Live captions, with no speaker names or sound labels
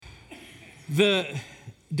The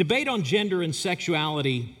debate on gender and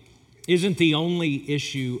sexuality isn't the only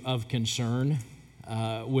issue of concern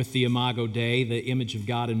with the Imago Dei, the image of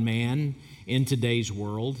God and man in today's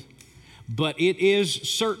world, but it is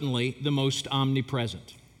certainly the most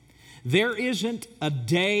omnipresent. There isn't a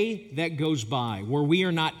day that goes by where we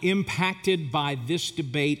are not impacted by this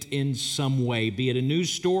debate in some way, be it a news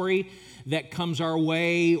story that comes our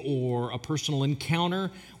way or a personal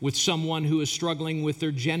encounter with someone who is struggling with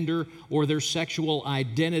their gender or their sexual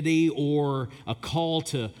identity, or a call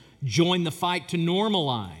to join the fight to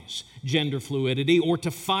normalize gender fluidity or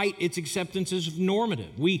to fight its acceptance as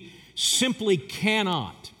normative. We simply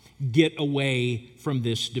cannot get away from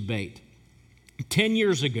this debate. 10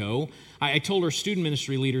 years ago, I told our student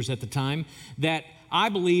ministry leaders at the time that I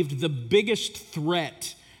believed the biggest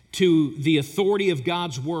threat to the authority of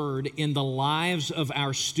God's Word in the lives of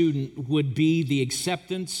our student would be the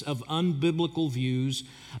acceptance of unbiblical views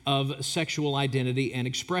of sexual identity and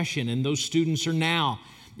expression. And those students are now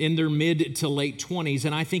in their mid to late 20s.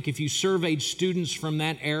 And I think if you surveyed students from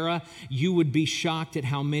that era, you would be shocked at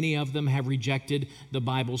how many of them have rejected the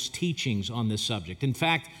Bible's teachings on this subject. In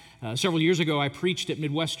fact, several years ago, I preached at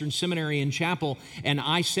Midwestern Seminary in Chapel, and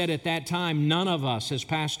I said at that time, none of us as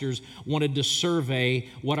pastors wanted to survey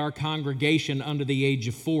what our congregation under the age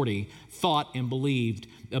of 40 thought and believed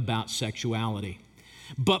about sexuality.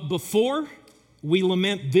 But before we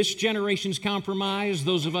lament this generation's compromise,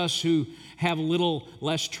 those of us who have a little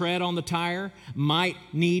less tread on the tire might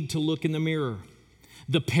need to look in the mirror.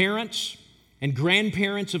 The parents and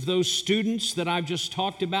grandparents of those students that I've just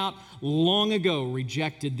talked about long ago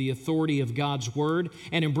rejected the authority of God's Word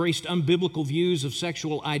and embraced unbiblical views of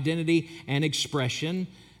sexual identity and expression,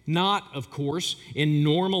 not, of course, in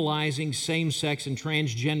normalizing same-sex and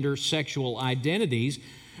transgender sexual identities,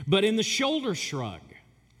 but in the shoulder shrug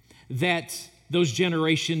that those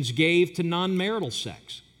generations gave to non-marital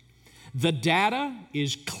sex. The data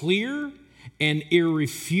is clear and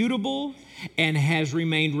irrefutable and has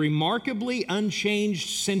remained remarkably unchanged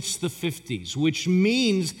since the 50s, which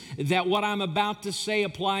means that what I'm about to say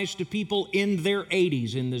applies to people in their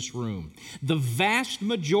 80s in this room. The vast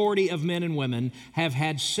majority of men and women have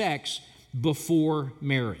had sex before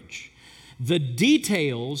marriage. The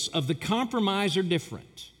details of the compromise are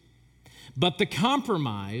different, but the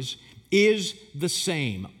compromise is the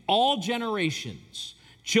same. All generations,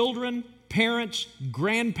 children, parents,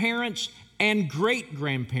 grandparents, and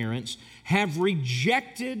great-grandparents have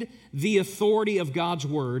rejected the authority of God's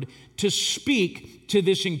Word to speak to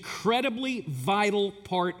this incredibly vital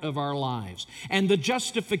part of our lives. And the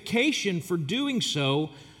justification for doing so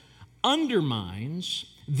undermines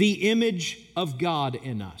the image of God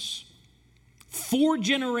in us. 4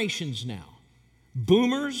 generations now,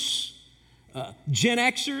 boomers, Gen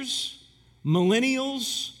Xers,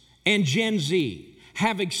 millennials, and Gen Z,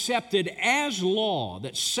 have accepted as law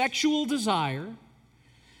that sexual desire,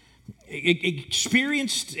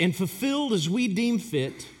 experienced and fulfilled as we deem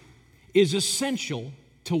fit, is essential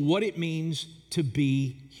to what it means to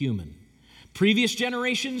be human. Previous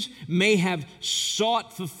generations may have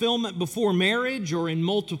sought fulfillment before marriage or in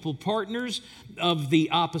multiple partners of the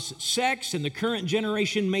opposite sex, and the current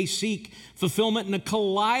generation may seek fulfillment in a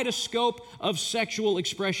kaleidoscope of sexual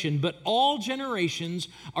expression. But all generations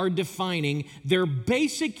are defining their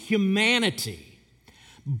basic humanity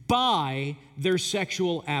by their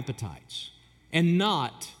sexual appetites and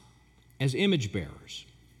not as image bearers.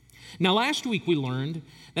 Now, last week we learned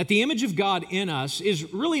that the image of God in us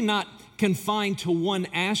is really not confined to one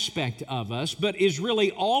aspect of us, but is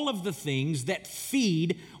really all of the things that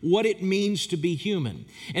feed what it means to be human.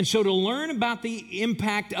 And so to learn about the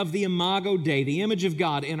impact of the Imago Dei, the image of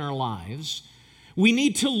God in our lives, we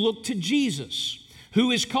need to look to Jesus,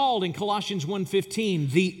 who is called in Colossians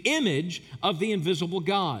 1:15 the image of the invisible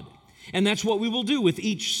God. And that's what we will do with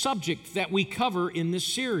each subject that we cover in this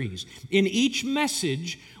series. In each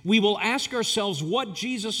message, we will ask ourselves what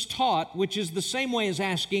Jesus taught, which is the same way as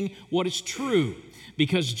asking what is true,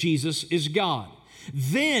 because Jesus is God.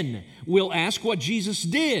 Then we'll ask what Jesus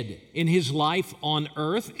did in his life on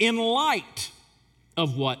earth in light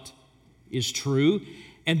of what is true,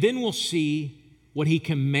 and then we'll see what he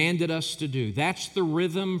commanded us to do. That's the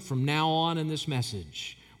rhythm from now on in this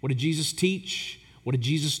message. What did Jesus teach? What did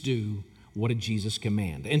Jesus do? What did Jesus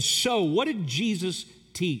command? And so, what did Jesus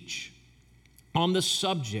teach on the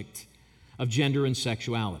subject of gender and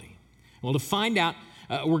sexuality? Well, to find out,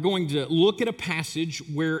 we're going to look at a passage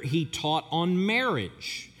where he taught on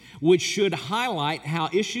marriage, which should highlight how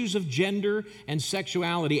issues of gender and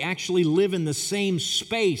sexuality actually live in the same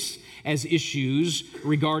space as issues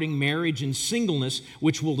regarding marriage and singleness,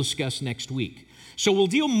 which we'll discuss next week. So we'll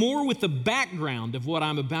deal more with the background of what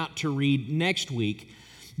I'm about to read next week.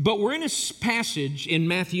 But we're in a passage in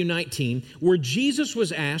Matthew 19 where Jesus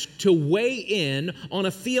was asked to weigh in on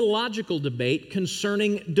a theological debate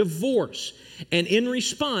concerning divorce. And in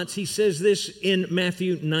response, he says this in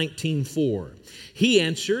Matthew 19:4. He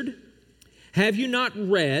answered, "Have you not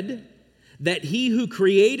read that he who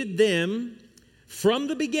created them from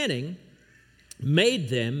the beginning made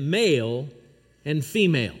them male and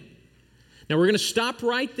female?" Now, we're going to stop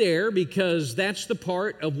right there because that's the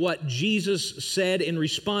part of what Jesus said in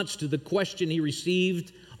response to the question he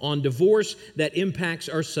received on divorce that impacts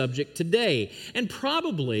our subject today. And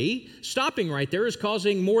probably stopping right there is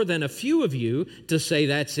causing more than a few of you to say,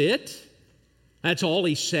 "That's it? That's all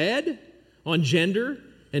he said on gender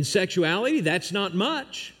and sexuality? That's not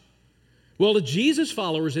much." Well, to Jesus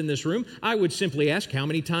followers in this room, I would simply ask, how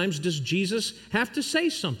many times does Jesus have to say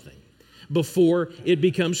something before it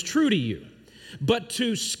becomes true to you? But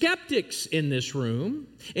to skeptics in this room,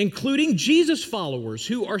 including Jesus followers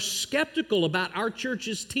who are skeptical about our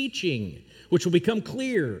church's teaching, which will become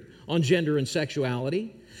clear on gender and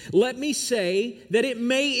sexuality, let me say that it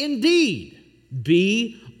may indeed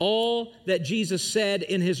be all that Jesus said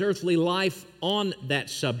in his earthly life on that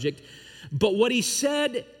subject. But what he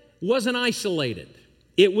said wasn't isolated.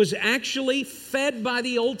 It was actually fed by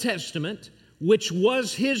the Old Testament, which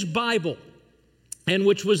was his Bible, and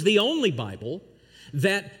which was the only Bible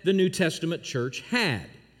that the New Testament church had.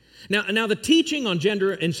 Now, the teaching on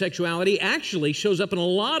gender and sexuality actually shows up in a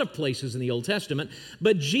lot of places in the Old Testament,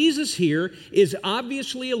 but Jesus here is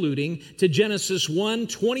obviously alluding to Genesis 1,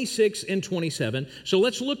 26 and 27. So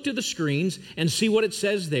let's look to the screens and see what it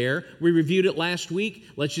says there. We reviewed it last week.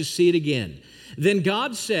 Let's just see it again. "Then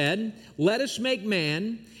God said, 'Let us make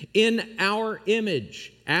man in our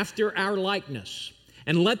image, after our likeness,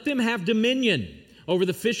 and let them have dominion over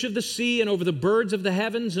the fish of the sea and over the birds of the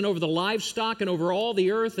heavens and over the livestock and over all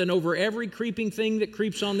the earth and over every creeping thing that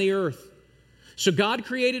creeps on the earth.' So God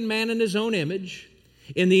created man in his own image.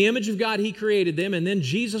 In the image of God he created them." And then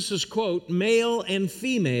Jesus' quote, "Male and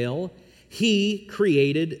female he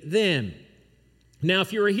created them." Now,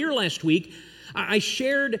 if you were here last week, I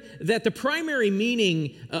shared that the primary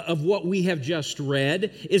meaning of what we have just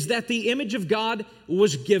read is that the image of God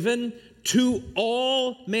was given to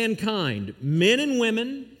all mankind. Men and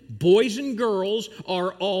women, boys and girls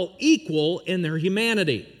are all equal in their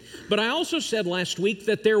humanity. But I also said last week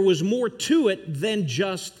that there was more to it than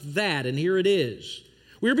just that, and here it is.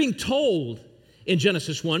 We're being told in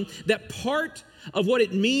Genesis 1 that part of what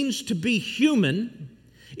it means to be human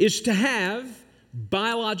is to have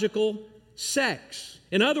biological sex.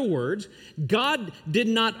 In other words, God did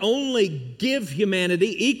not only give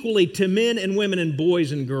humanity equally to men and women and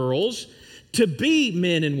boys and girls. To be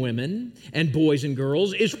men and women and boys and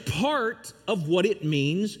girls is part of what it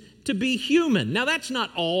means to be human. Now, that's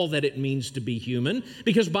not all that it means to be human,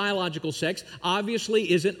 because biological sex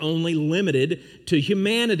obviously isn't only limited to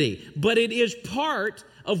humanity, but it is part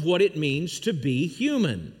of what it means to be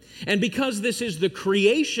human. And because this is the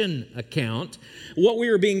creation account, what we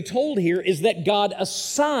are being told here is that God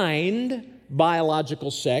assigned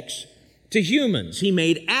biological sex to humans. He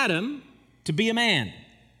made Adam to be a man.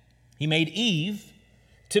 He made Eve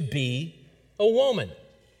to be a woman.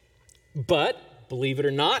 But, believe it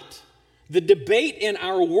or not, the debate in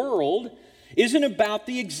our world isn't about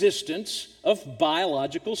the existence of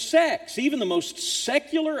biological sex. Even the most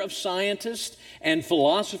secular of scientists and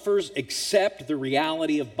philosophers accept the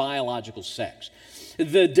reality of biological sex.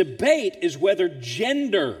 The debate is whether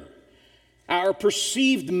gender, our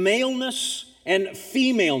perceived maleness and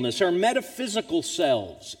femaleness, our metaphysical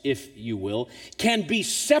selves, if you will, can be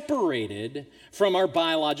separated from our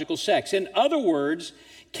biological sex. In other words,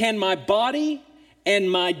 can my body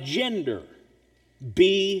and my gender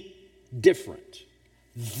be different?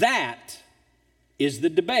 That is the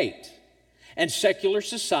debate. And secular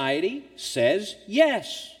society says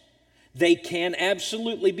yes, they can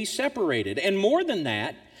absolutely be separated. And more than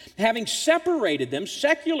that, having separated them,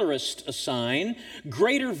 secularists assign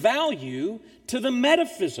greater value to the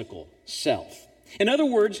metaphysical self. In other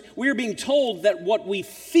words, we are being told that what we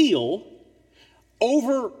feel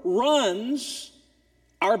overruns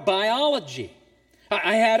our biology.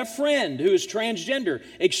 I had a friend who is transgender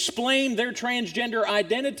explain their transgender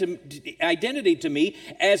identity to me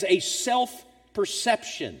as a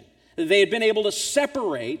self-perception. They had been able to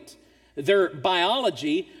separate their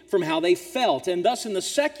biology from how they felt. And thus, in the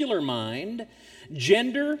secular mind,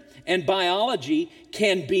 gender and biology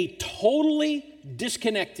can be totally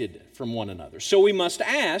disconnected from one another. So we must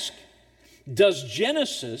ask, does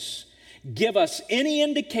Genesis give us any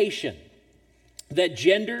indication that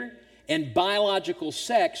gender and biological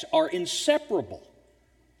sex are inseparable.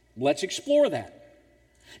 Let's explore that.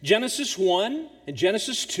 Genesis 1 and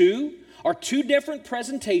Genesis 2 are two different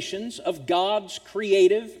presentations of God's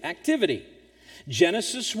creative activity.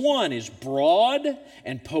 Genesis 1 is broad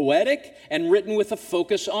and poetic and written with a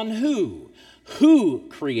focus on who. Who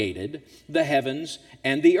created the heavens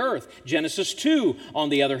and the earth. Genesis 2, on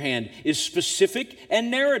the other hand, is specific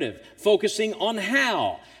and narrative, focusing on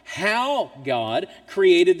how God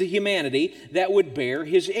created the humanity that would bear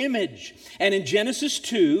his image. And in Genesis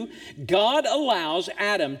 2, God allows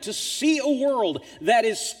Adam to see a world that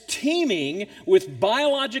is teeming with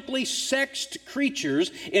biologically sexed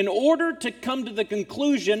creatures in order to come to the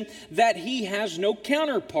conclusion that he has no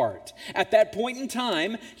counterpart. At that point in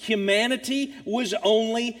time, humanity was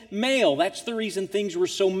only male. That's the reason things were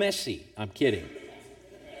so messy. I'm kidding.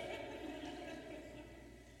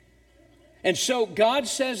 And so God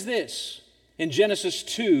says this in Genesis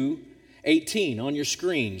 2:18 on your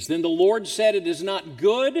screens. Then the Lord said, "It is not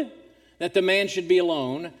good that the man should be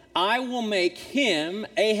alone. I will make him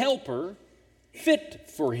a helper fit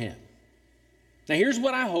for him." Now here's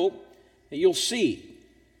what I hope that you'll see.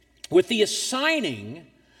 With the assigning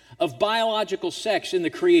of biological sex in the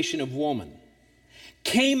creation of woman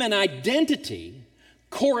came an identity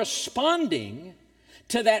corresponding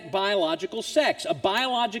to that biological sex. A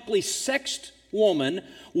biologically sexed woman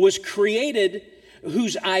was created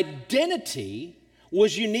whose identity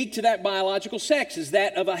was unique to that biological sex, as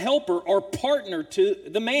that of a helper or partner to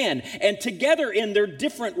the man. And together in their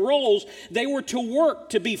different roles, they were to work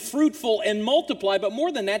to be fruitful and multiply, but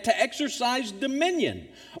more than that, to exercise dominion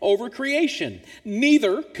over creation.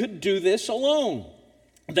 Neither could do this alone.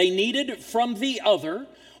 They needed from the other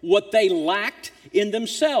what they lacked in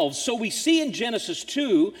themselves. So we see in Genesis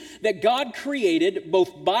 2 that God created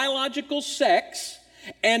both biological sex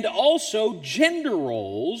and also gender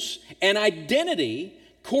roles and identity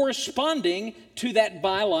corresponding to that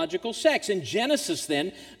biological sex. In Genesis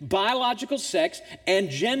then, biological sex and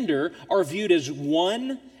gender are viewed as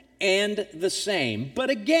one and the same. But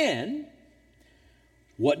again,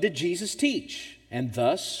 what did Jesus teach? And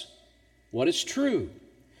thus, what is true?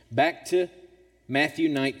 Back to Matthew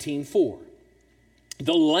 19:4.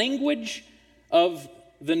 The language of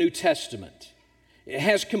the New Testament, it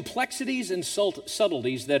has complexities and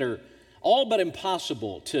subtleties that are all but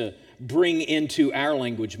impossible to bring into our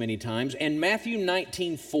language many times. And Matthew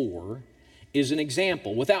 19:4 is an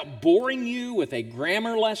example. Without boring you with a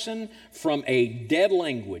grammar lesson from a dead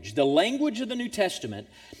language, the language of the New Testament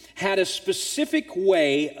had a specific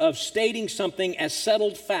way of stating something as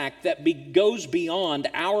settled fact that goes beyond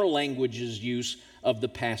our language's use of the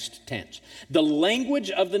past tense. The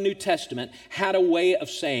language of the New Testament had a way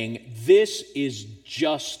of saying, this is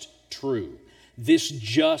just true. This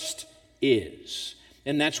just is.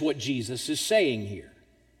 And that's what Jesus is saying here.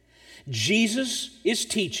 Jesus is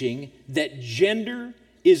teaching that gender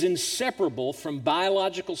is inseparable from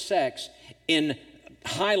biological sex in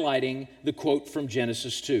highlighting the quote from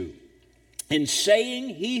Genesis 2. In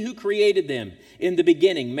saying he who created them in the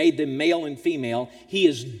beginning made them male and female, he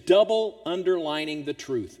is double underlining the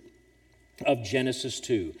truth of Genesis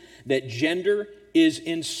 2, that gender is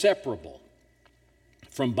inseparable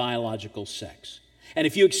from biological sex. And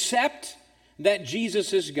if you accept that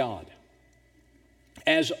Jesus is God,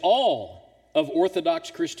 as all of Orthodox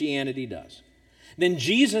Christianity does, then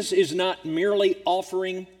Jesus is not merely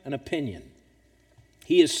offering an opinion.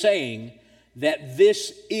 He is saying that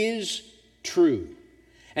this is true.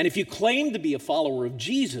 And if you claim to be a follower of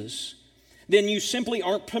Jesus, then you simply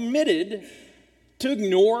aren't permitted to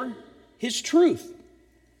ignore his truth.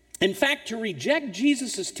 In fact, to reject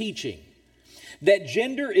Jesus' teaching that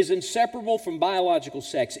gender is inseparable from biological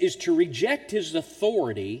sex is to reject his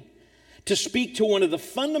authority to speak to one of the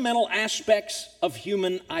fundamental aspects of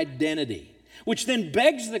human identity, which then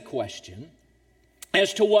begs the question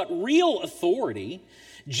as to what real authority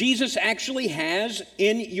Jesus actually has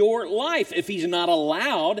in your life if he's not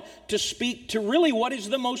allowed to speak to really what is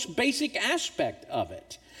the most basic aspect of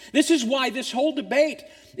it. This is why this whole debate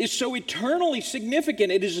is so eternally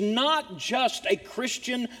significant. It is not just a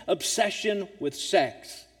Christian obsession with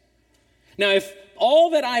sex. Now, if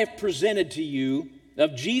all that I have presented to you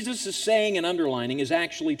of Jesus' saying and underlining is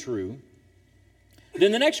actually true,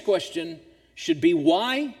 then the next question should be,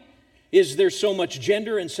 why is there so much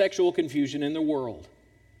gender and sexual confusion in the world?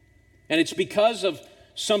 And it's because of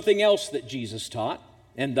something else that Jesus taught,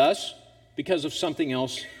 and thus because of something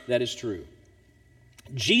else that is true.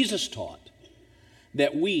 Jesus taught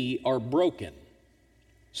that we are broken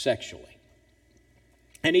sexually.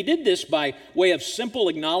 And he did this by way of simple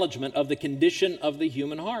acknowledgement of the condition of the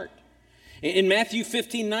human heart. In Matthew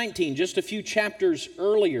 15:19, just a few chapters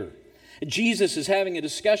earlier, Jesus is having a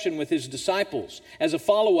discussion with his disciples as a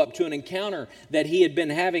follow-up to an encounter that he had been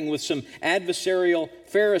having with some adversarial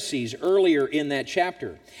Pharisees earlier in that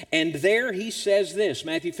chapter. And there he says this,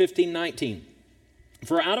 Matthew 15:19,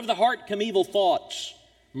 "For out of the heart come evil thoughts,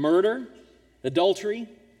 murder, adultery,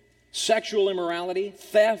 sexual immorality,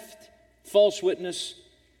 theft, false witness,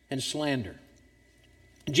 and slander."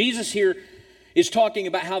 Jesus here is talking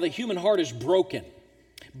about how the human heart is broken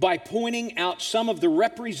by pointing out some of the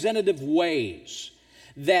representative ways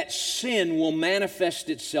that sin will manifest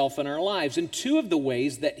itself in our lives. And two of the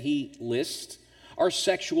ways that he lists are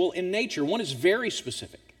sexual in nature. One is very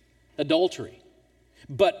specific, adultery.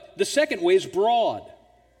 But the second way is broad,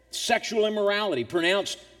 sexual immorality,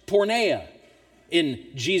 pronounced porneia in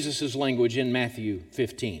Jesus' language in Matthew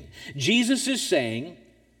 15. Jesus is saying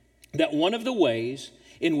that one of the ways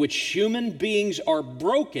in which human beings are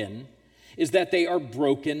broken is that they are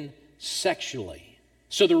broken sexually.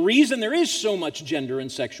 So the reason there is so much gender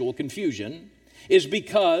and sexual confusion is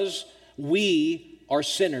because we are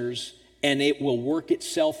sinners and it will work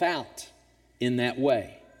itself out in that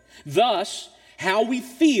way. Thus, how we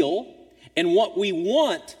feel and what we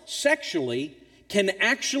want sexually can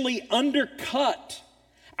actually undercut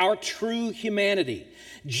our true humanity.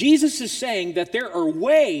 Jesus is saying that there are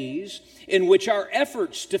ways in which our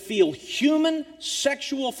efforts to feel human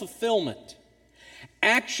sexual fulfillment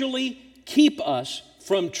actually keep us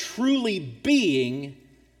from truly being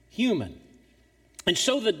human. And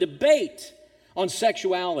so the debate on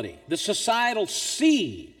sexuality, the societal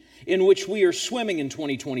sea in which we are swimming in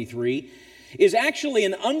 2023, is actually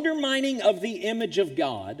an undermining of the image of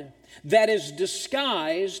God that is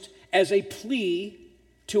disguised as a plea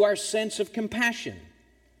to our sense of compassion.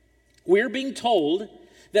 We're being told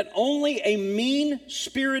that only a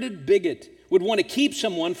mean-spirited bigot would want to keep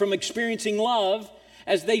someone from experiencing love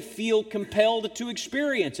as they feel compelled to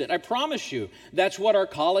experience it. I promise you, that's what our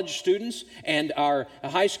college students and our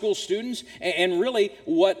high school students and really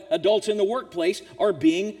what adults in the workplace are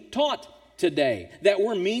being taught today. That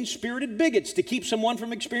we're mean-spirited bigots to keep someone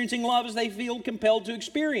from experiencing love as they feel compelled to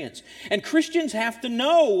experience. And Christians have to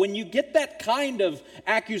know when you get that kind of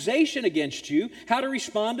accusation against you, how to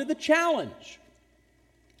respond to the challenge,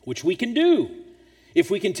 which we can do if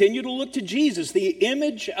we continue to look to Jesus, the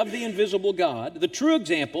image of the invisible God, the true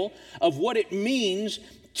example of what it means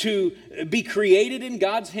to be created in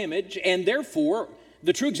God's image, and therefore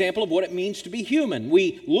the true example of what it means to be human.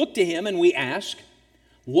 We look to him and we ask,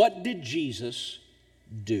 what did Jesus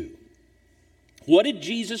do? What did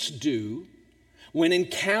Jesus do when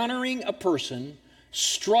encountering a person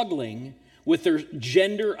struggling with their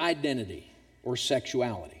gender identity or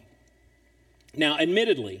sexuality? Now,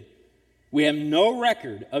 admittedly, we have no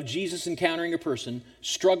record of Jesus encountering a person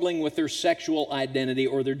struggling with their sexual identity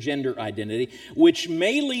or their gender identity, which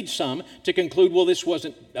may lead some to conclude, well, this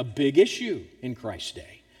wasn't a big issue in Christ's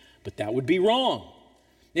day. But that would be wrong.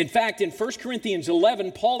 In fact, in 1 Corinthians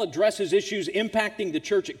 11, Paul addresses issues impacting the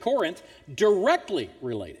church at Corinth directly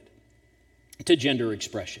related to gender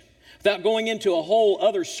expression. Without going into a whole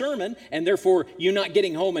other sermon, and therefore you not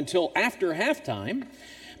getting home until after halftime,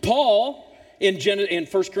 Paul in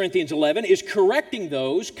 1 Corinthians 11 is correcting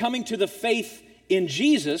those coming to the faith in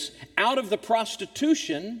Jesus out of the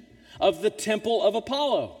prostitution of the temple of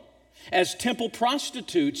Apollo. As temple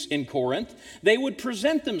prostitutes in Corinth, they would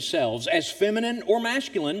present themselves as feminine or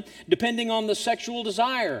masculine depending on the sexual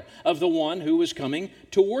desire of the one who was coming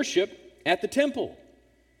to worship at the temple.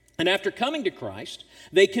 And after coming to Christ,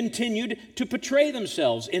 they continued to portray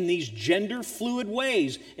themselves in these gender-fluid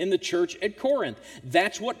ways in the church at Corinth.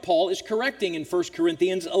 That's what Paul is correcting in 1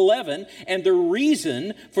 Corinthians 11, and the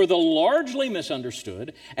reason for the largely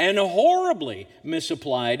misunderstood and horribly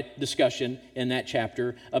misapplied discussion in that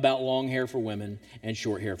chapter about long hair for women and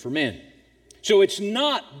short hair for men. So it's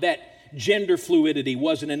not that gender fluidity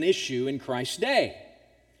wasn't an issue in Christ's day.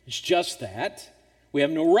 It's just that we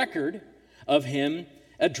have no record of him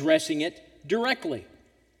addressing it directly.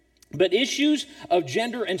 But issues of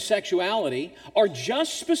gender and sexuality are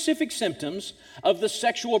just specific symptoms of the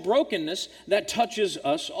sexual brokenness that touches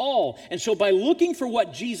us all. And so by looking for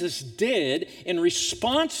what Jesus did in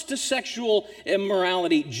response to sexual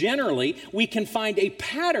immorality generally, we can find a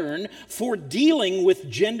pattern for dealing with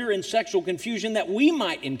gender and sexual confusion that we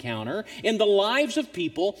might encounter in the lives of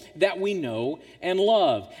people that we know and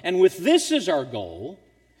love. And with this as our goal,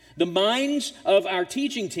 the minds of our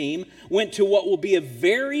teaching team went to what will be a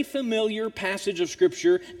very familiar passage of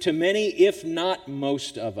Scripture to many, if not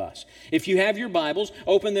most of us. If you have your Bibles,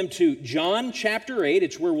 open them to John chapter 8.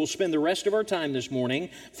 It's where we'll spend the rest of our time this morning.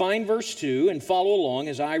 Find verse 2 and follow along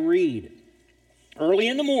as I read. Early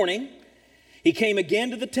in the morning, he came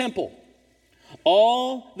again to the temple.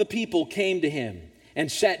 All the people came to him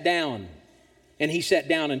and sat down, and he sat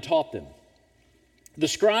down and taught them. The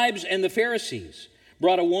scribes and the Pharisees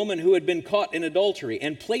brought a woman who had been caught in adultery,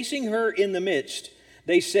 and placing her in the midst,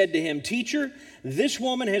 they said to him, "Teacher, this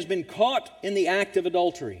woman has been caught in the act of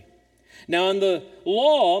adultery. Now in the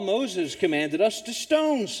law, Moses commanded us to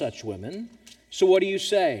stone such women. So what do you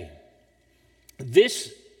say?"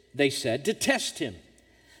 This, they said, to test him,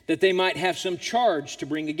 that they might have some charge to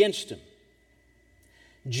bring against him.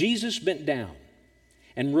 Jesus bent down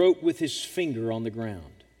and wrote with his finger on the ground.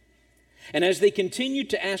 And as they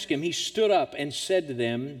continued to ask him, he stood up and said to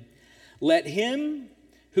them, "Let him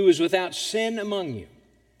who is without sin among you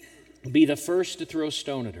be the first to throw a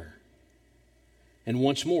stone at her." And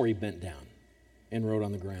once more he bent down and wrote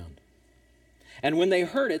on the ground. And when they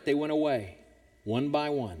heard it, they went away, one by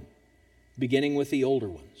one, beginning with the older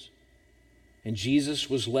ones. And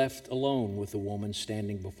Jesus was left alone with the woman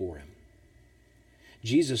standing before him.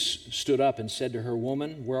 Jesus stood up and said to her,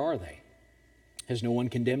 "Woman, where are they? Has no one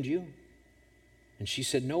condemned you?" And she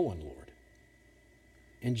said, "No one, Lord."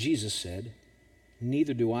 And Jesus said,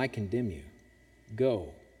 "Neither do I condemn you.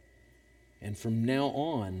 Go, and from now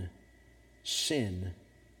on, sin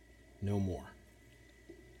no more."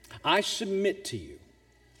 I submit to you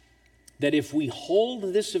that if we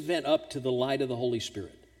hold this event up to the light of the Holy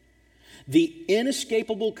Spirit, the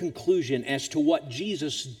inescapable conclusion as to what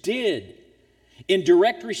Jesus did in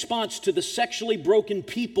direct response to the sexually broken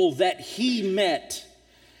people that he met,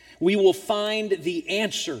 we will find the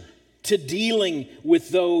answer to dealing with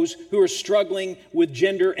those who are struggling with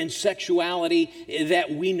gender and sexuality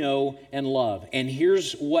that we know and love. And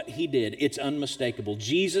here's what he did. It's unmistakable.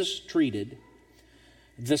 Jesus treated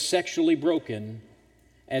the sexually broken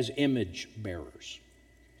as image bearers.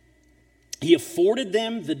 He afforded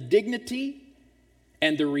them the dignity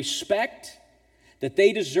and the respect that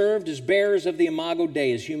they deserved as bearers of the Imago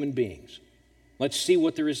Dei as human beings. Let's see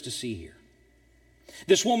what there is to see here.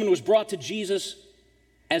 This woman was brought to Jesus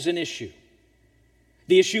as an issue.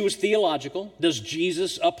 The issue was theological. Does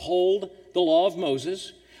Jesus uphold the law of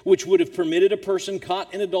Moses, which would have permitted a person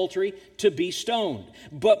caught in adultery to be stoned?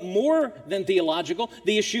 But more than theological,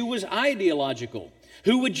 the issue was ideological.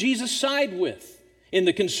 Who would Jesus side with in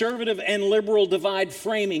the conservative and liberal divide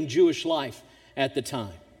framing Jewish life at the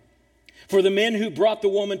time? For the men who brought the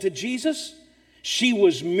woman to Jesus, she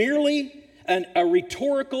was merely a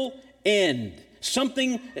rhetorical end,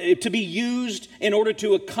 something to be used in order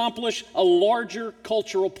to accomplish a larger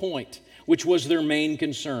cultural point, which was their main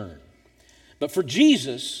concern. But for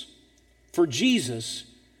Jesus,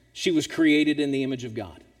 she was created in the image of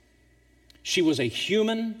God. She was a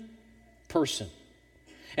human person.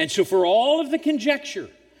 And so for all of the conjecture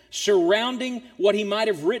surrounding what he might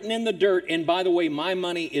have written in the dirt, and by the way, my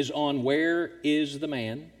money is on where is the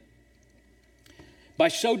man? By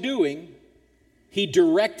so doing, he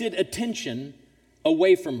directed attention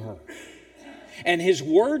away from her. And his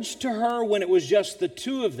words to her when it was just the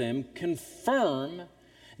two of them confirm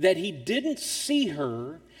that he didn't see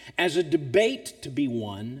her as a debate to be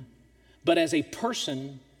won, but as a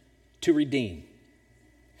person to redeem.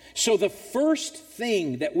 So the first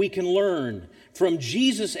thing that we can learn from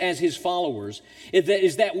Jesus as his followers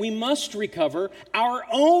is that we must recover our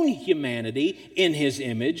own humanity in his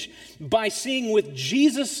image by seeing with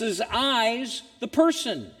Jesus' eyes the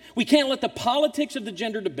person. We can't let the politics of the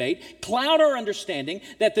gender debate cloud our understanding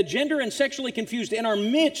that the gender and sexually confused in our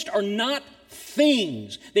midst are not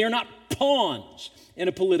things. They are not pawns in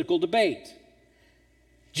a political debate.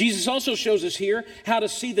 Jesus also shows us here how to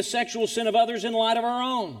see the sexual sin of others in light of our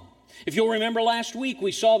own. If you'll remember last week,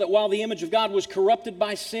 we saw that while the image of God was corrupted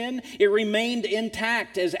by sin, it remained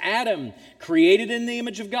intact as Adam, created in the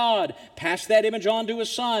image of God, passed that image on to his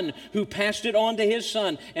son, who passed it on to his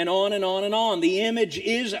son, and on and on and on. The image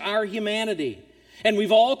is our humanity, and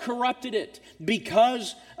we've all corrupted it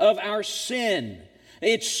because of our sin.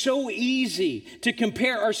 It's so easy to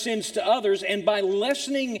compare our sins to others, and by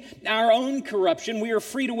lessening our own corruption, we are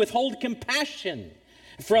free to withhold compassion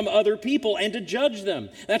from other people and to judge them.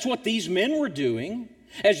 That's what these men were doing.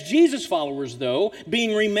 As Jesus followers, though,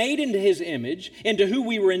 being remade into his image, into who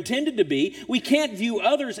we were intended to be, we can't view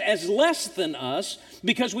others as less than us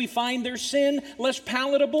because we find their sin less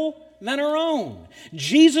palatable than our own.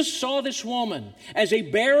 Jesus saw this woman as a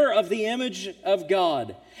bearer of the image of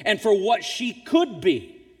God and for what she could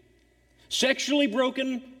be, sexually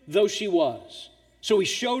broken though she was. So he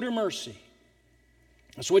showed her mercy.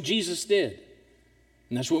 That's what Jesus did.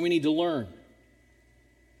 And that's what we need to learn.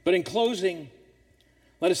 But in closing,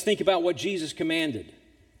 let us think about what Jesus commanded.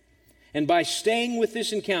 And by staying with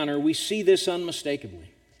this encounter, we see this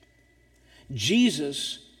unmistakably.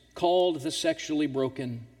 Jesus called the sexually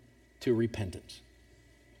broken to repentance.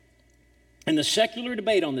 In the secular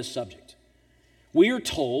debate on this subject, we are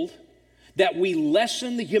told that we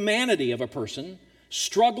lessen the humanity of a person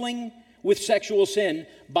struggling with sexual sin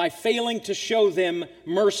by failing to show them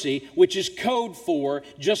mercy, which is code for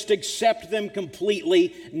just accept them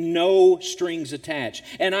completely, no strings attached.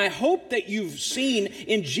 And I hope that you've seen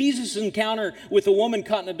in Jesus' encounter with the woman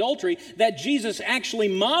caught in adultery that Jesus actually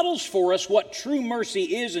models for us what true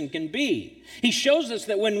mercy is and can be. He shows us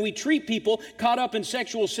that when we treat people caught up in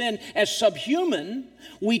sexual sin as subhuman,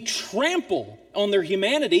 we trample on their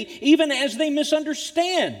humanity even as they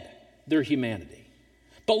misunderstand their humanity.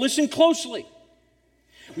 But listen closely.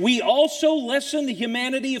 We also lessen the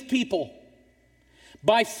humanity of people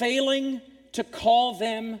by failing to call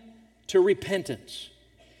them to repentance.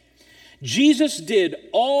 Jesus did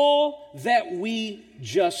all that we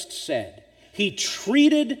just said. He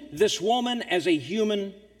treated this woman as a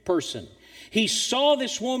human person. He saw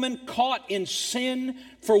this woman caught in sin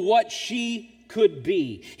for what she could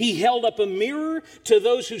be. He held up a mirror to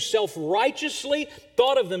those who self-righteously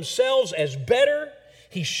thought of themselves as better.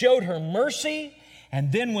 He showed her mercy,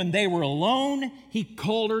 and then when they were alone, he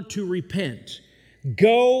called her to repent.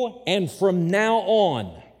 Go, and from now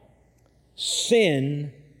on,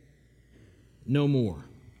 sin no more.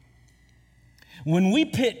 When we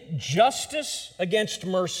pit justice against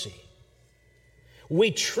mercy,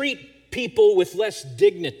 we treat people with less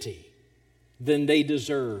dignity than they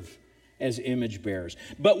deserve as image bearers.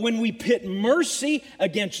 But when we pit mercy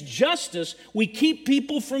against justice, we keep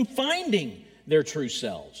people from finding their true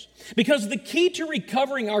selves. Because the key to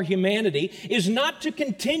recovering our humanity is not to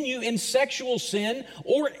continue in sexual sin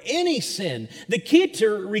or any sin. The key to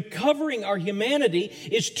recovering our humanity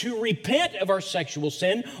is to repent of our sexual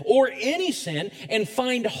sin or any sin and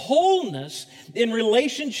find wholeness in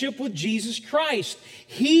relationship with Jesus Christ.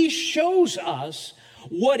 He shows us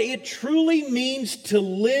what it truly means to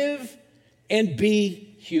live and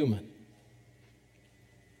be human.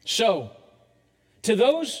 So, to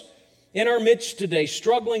those in our midst today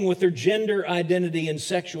struggling with their gender identity and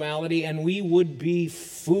sexuality, and we would be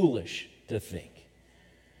foolish to think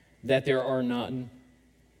that there are none,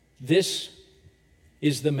 this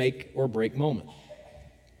is the make or break moment.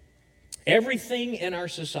 Everything in our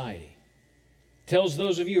society tells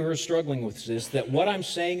those of you who are struggling with this that what I'm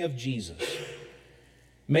saying of Jesus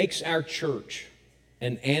makes our church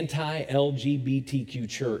an anti-LGBTQ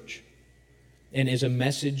church and is a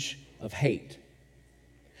message of hate.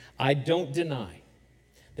 I don't deny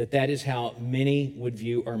that that is how many would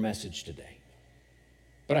view our message today.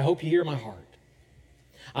 But I hope you hear my heart.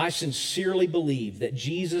 I sincerely believe that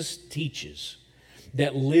Jesus teaches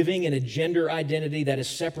that living in a gender identity that is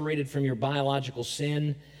separated from your biological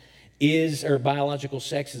sin biological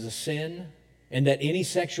sex is a sin, and that any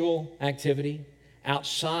sexual activity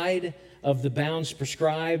outside of the bounds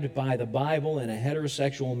prescribed by the Bible in a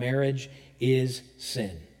heterosexual marriage is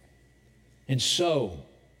sin. And so,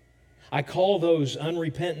 I call those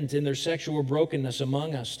unrepentant in their sexual brokenness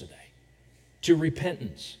among us today to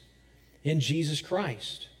repentance in Jesus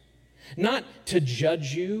Christ. Not to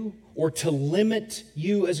judge you or to limit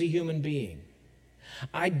you as a human being.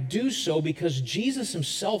 I do so because Jesus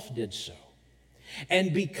himself did so.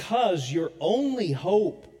 And because your only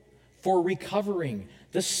hope for recovering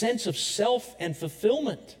the sense of self and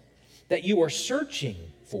fulfillment that you are searching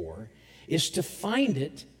for is to find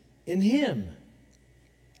it in him.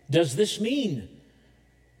 Does this mean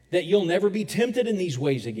that you'll never be tempted in these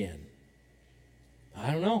ways again?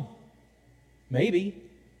 I don't know. Maybe.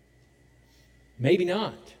 Maybe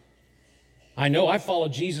not. I know I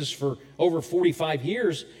followed Jesus for over 45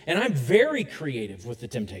 years, and I'm very creative with the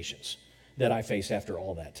temptations that I face after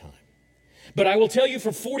all that time. But I will tell you,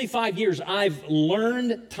 for 45 years, I've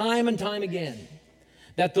learned time and time again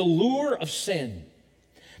that the lure of sin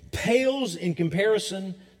pales in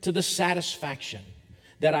comparison to the satisfaction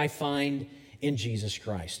that I find in Jesus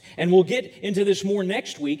Christ. And we'll get into this more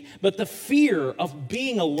next week, but the fear of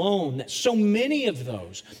being alone that so many of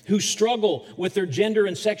those who struggle with their gender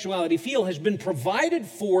and sexuality feel has been provided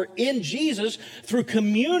for in Jesus through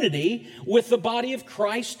community with the body of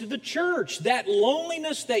Christ, the church. That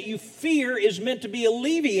loneliness that you fear is meant to be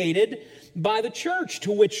alleviated by the church,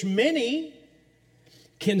 to which many,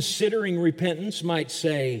 considering repentance, might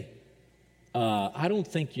say, I don't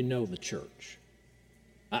think you know the church.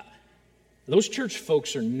 Those church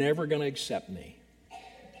folks are never going to accept me.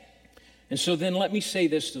 And so then let me say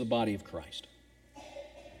this to the body of Christ.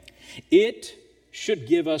 It should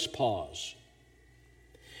give us pause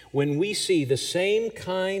when we see the same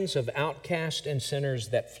kinds of outcasts and sinners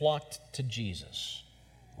that flocked to Jesus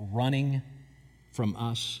running from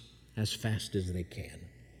us as fast as they can.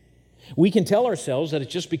 We can tell ourselves that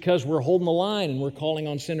it's just because we're holding the line and we're calling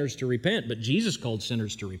on sinners to repent, but Jesus called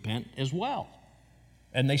sinners to repent as well.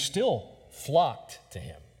 And they still flocked to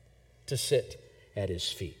him to sit at his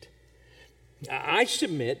feet. I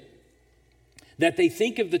submit that they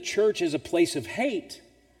think of the church as a place of hate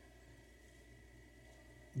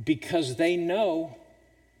because they know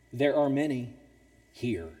there are many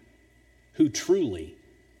here who truly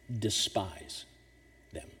despise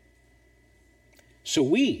them. So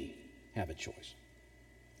we have a choice.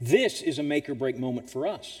 This is a make or break moment for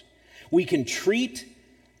us. We can treat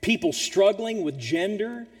people struggling with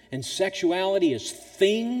gender and sexuality as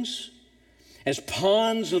things, as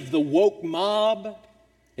pawns of the woke mob,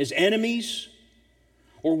 as enemies,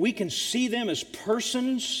 or we can see them as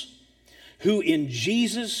persons who in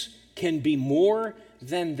Jesus can be more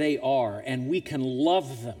than they are, and we can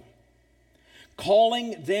love them,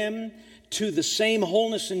 calling them to the same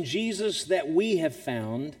wholeness in Jesus that we have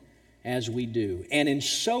found as we do. And in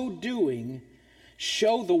so doing,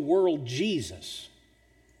 show the world Jesus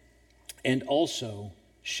and also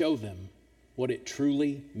show them what it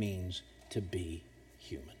truly means to be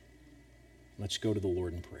human. Let's go to the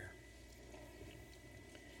Lord in prayer.